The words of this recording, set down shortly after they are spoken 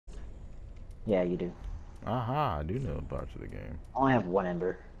Yeah, you do. Aha, I do know parts of the game. I only have one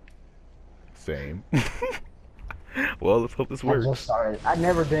ember. Same. Well, let's hope this I just works. started. I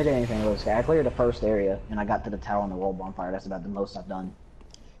never did anything with this guy. I cleared the first area, and I got to the tower on the world bonfire. That's about the most I've done.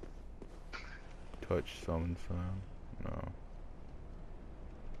 Touch summon sound. No.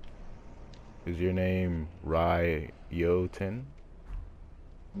 Is your name Ryoten?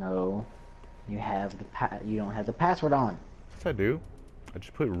 No, you don't have the password on. Yes, I do. I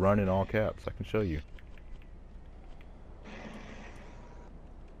just put run in all caps. I can show you.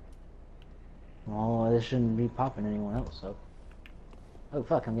 Well, this shouldn't be popping anyone else. So. Oh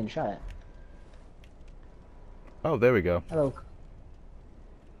fuck! I'm getting shot at. Oh, there we go. Hello.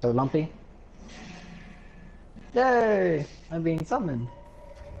 So lumpy. Yay! I'm being summoned.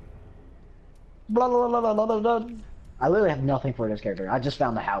 Blah, blah, blah, blah, blah, blah. I literally have nothing for this character. I just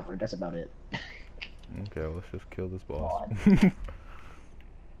found the halberd. That's about it. Okay, well, let's just kill this boss. God.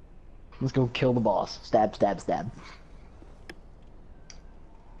 Let's go kill the boss. Stab, stab, stab.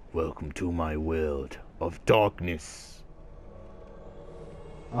 Welcome to my world of darkness.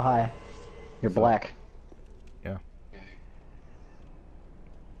 Oh hi. You're black. Yeah.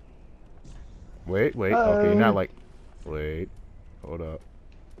 Wait. Okay, you're not like. Wait. Hold up.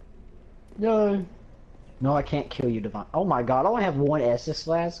 No. No, I can't kill you, Devon. Oh my god, I only have one Estus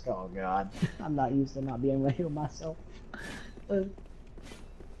flask? Oh god. I'm not used to not being able to heal myself.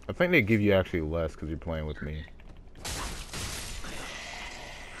 I think they give you actually less because you're playing with me.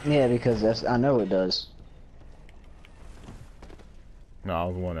 Yeah, because I know it does. No, I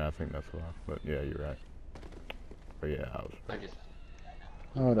was wondering. I think that's why. But yeah, you're right. But yeah, I was right.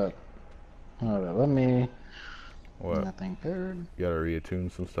 Hold up. Hold up. Let me. What? Nothing good. You gotta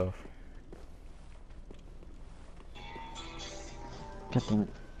reattune some stuff. God damn it.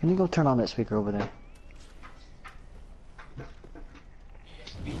 Can you go turn on that speaker over there?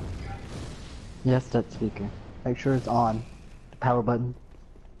 Yes, that speaker. Make sure it's on. The power button.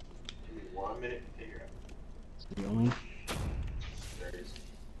 Give me 1 minute to figure out. It's the only. There it is.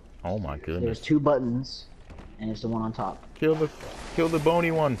 Oh my There's goodness. 2 buttons, and it's the one on top. Kill the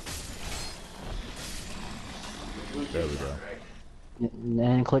bony one. There we go. And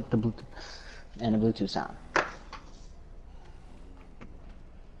then click the Bluetooth and the Bluetooth sound. I'm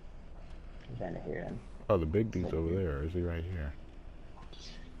trying to hear him. Oh, the big dude's over there. Or is he right here?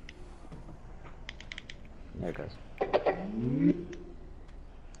 There it goes.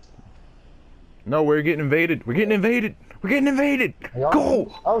 No, we're getting invaded. We're getting invaded. We're getting invaded.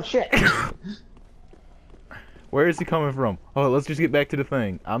 Go! Oh shit! Where is he coming from? Oh, let's just get back to the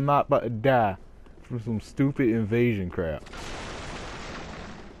thing. I'm not about to die from some stupid invasion crap.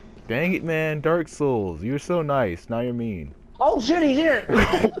 Dang it, man. Dark Souls. You're so nice. Now you're mean. Oh shit, he's here!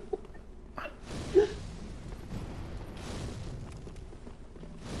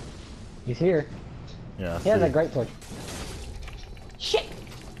 He's here. Yeah, He has a great push. Shit!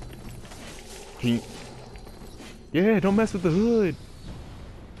 Yeah, don't mess with the hood.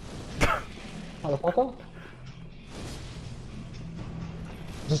 Motherfucker.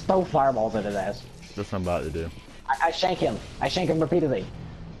 Just throw fireballs at his ass. That's what I'm about to do. I shank him. I shank him repeatedly.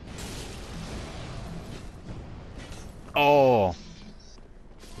 Oh.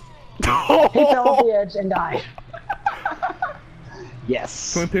 He fell off the edge and died.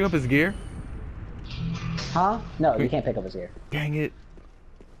 Yes. Can we pick up his gear? Huh? No, you can't pick up his gear. Dang it.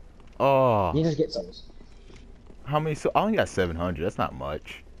 Oh. You just get souls. How many? So I only got 700. That's not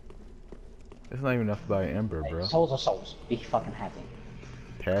much. That's not even enough to buy an ember, bro. Souls are souls. Be fucking happy.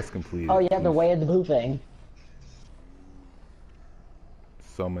 Task completed. Oh yeah, the way of the blue thing.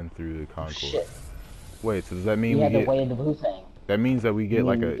 Summon through the concourse. Shit. Wait, so does that mean You we had the get? way of the blue thing. That means that we get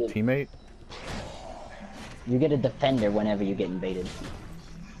like a You get- teammate? You get a defender whenever you get invaded.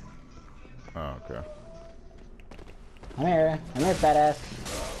 Oh, okay. Come here, fat ass.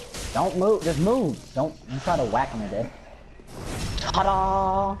 Don't move, just move. Don't you try to whack him to death.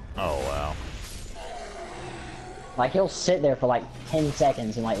 Ta-da! Oh wow. Like he'll sit there for like 10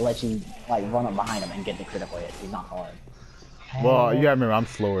 seconds and like let you like run up behind him and get the critical hit. He's not hard. Well, you gotta remember, I'm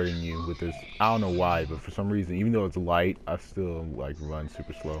slower than you with this. I don't know why, but for some reason, even though it's light, I still like run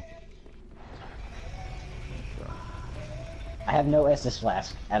super slow. So. I have no Estus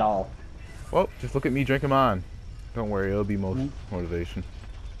flask at all. Well, just look at me drinking mine. Don't worry, it'll be most motivation.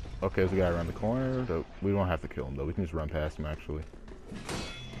 Okay, there's a guy around the corner. So we don't have to kill him though. We can just run past him actually.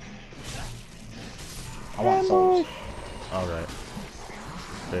 I want souls. All right.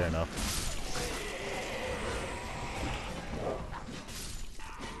 Fair enough.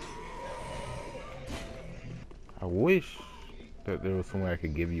 I wish that there was some way I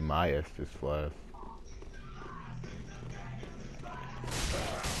could give you my Estus flask.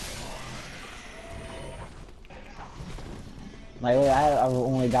 Like, I've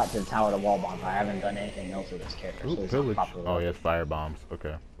only got to the Tower of the Wall Bomb. I haven't done anything else with this character. Ooh, So it's pillage. not properly Oh, leveled. yes, fire bombs.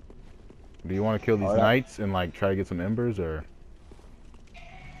 Okay. Do you want to kill these Hold up. knights and like try to get some embers, or?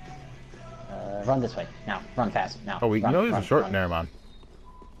 Run this way. Now. Run fast. Now. Oh, run, there's a short. run. Never mind.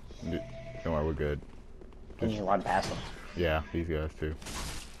 Don't worry, we're good. Can you run past them? Yeah, these guys too.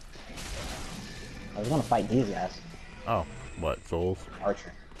 I was gonna fight these guys. Oh, what? Souls?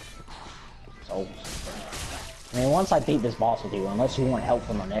 Archer. Souls. I mean, once I beat this boss with you, unless you want help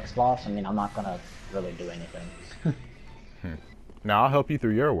from the next boss, I mean, I'm not gonna really do anything. Now I'll help you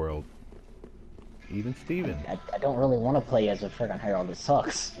through your world. Even Steven. I don't really want to play as a friggin' herald. It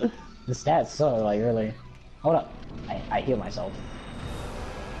sucks. The stats suck, like, really. Hold up. I heal myself.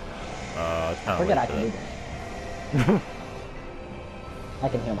 It's kind of Forget I can do that. I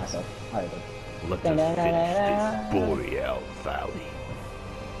can heal myself. Alright, good. Let's just finish this Boreal Valley.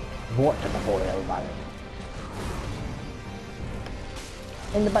 What to the Boreal Valley?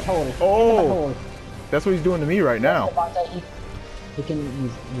 In the butthole. Oh! In the butthole. That's what he's doing to me right now. He's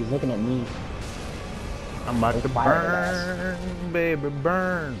looking at me. I'm about Let's to fire his burn, baby,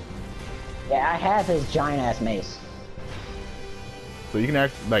 burn. Yeah, I have his giant ass mace. So you can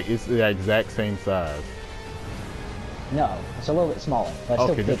actually, like, it's the exact same size. No, it's a little bit smaller, but it's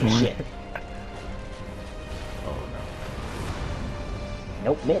still big as shit. Oh no.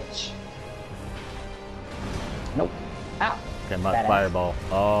 Nope, bitch. Nope. Ow. Okay, my Badass. fireball.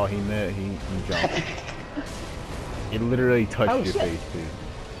 Oh, he jumped. It literally touched Oh, your shit. face, dude.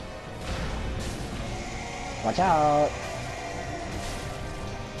 Watch out.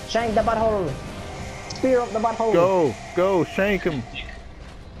 Shank the butthole. Spear up the butthole. Go, shank him.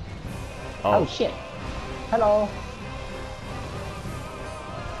 Oh shit. Hello.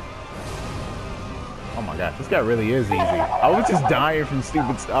 Oh my gosh, this guy really is easy. I was just dying from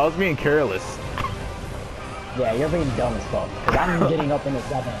stupid stuff. I was being careless. Yeah, you're being dumb as fuck. Cause I'm getting up in his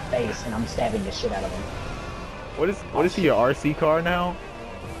goddamn face and I'm stabbing the shit out of him. What is he, your RC car now?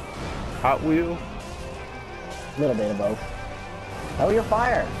 Hot Wheels? A little bit of both. Oh, you're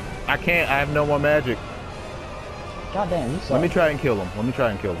fire. I can't, I have no more magic. Goddamn, you suck. Let me try and kill him.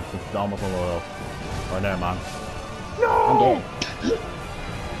 Since it's almost on low health. Or never mind. I'm dead.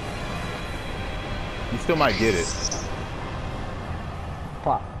 You still might get it.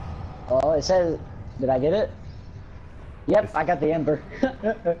 Pop. Oh, it says, did I get it? Yep, I got the ember.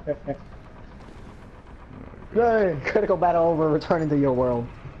 Yay, critical battle over, returning to your world.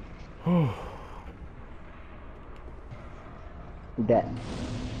 Dead.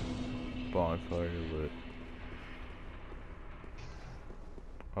 Bonfire lit.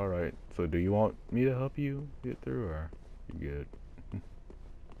 Alright, so do you want me to help you get through, or you good?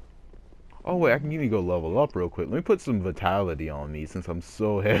 Oh wait, I can even go level up real quick. Let me put some vitality on me since I'm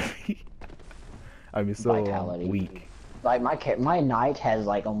so heavy. I mean, so Vitality. weak. Like my knight has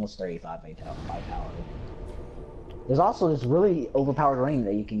like almost 35 vitality. There's also this really overpowered ring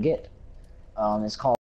that you can get. It's called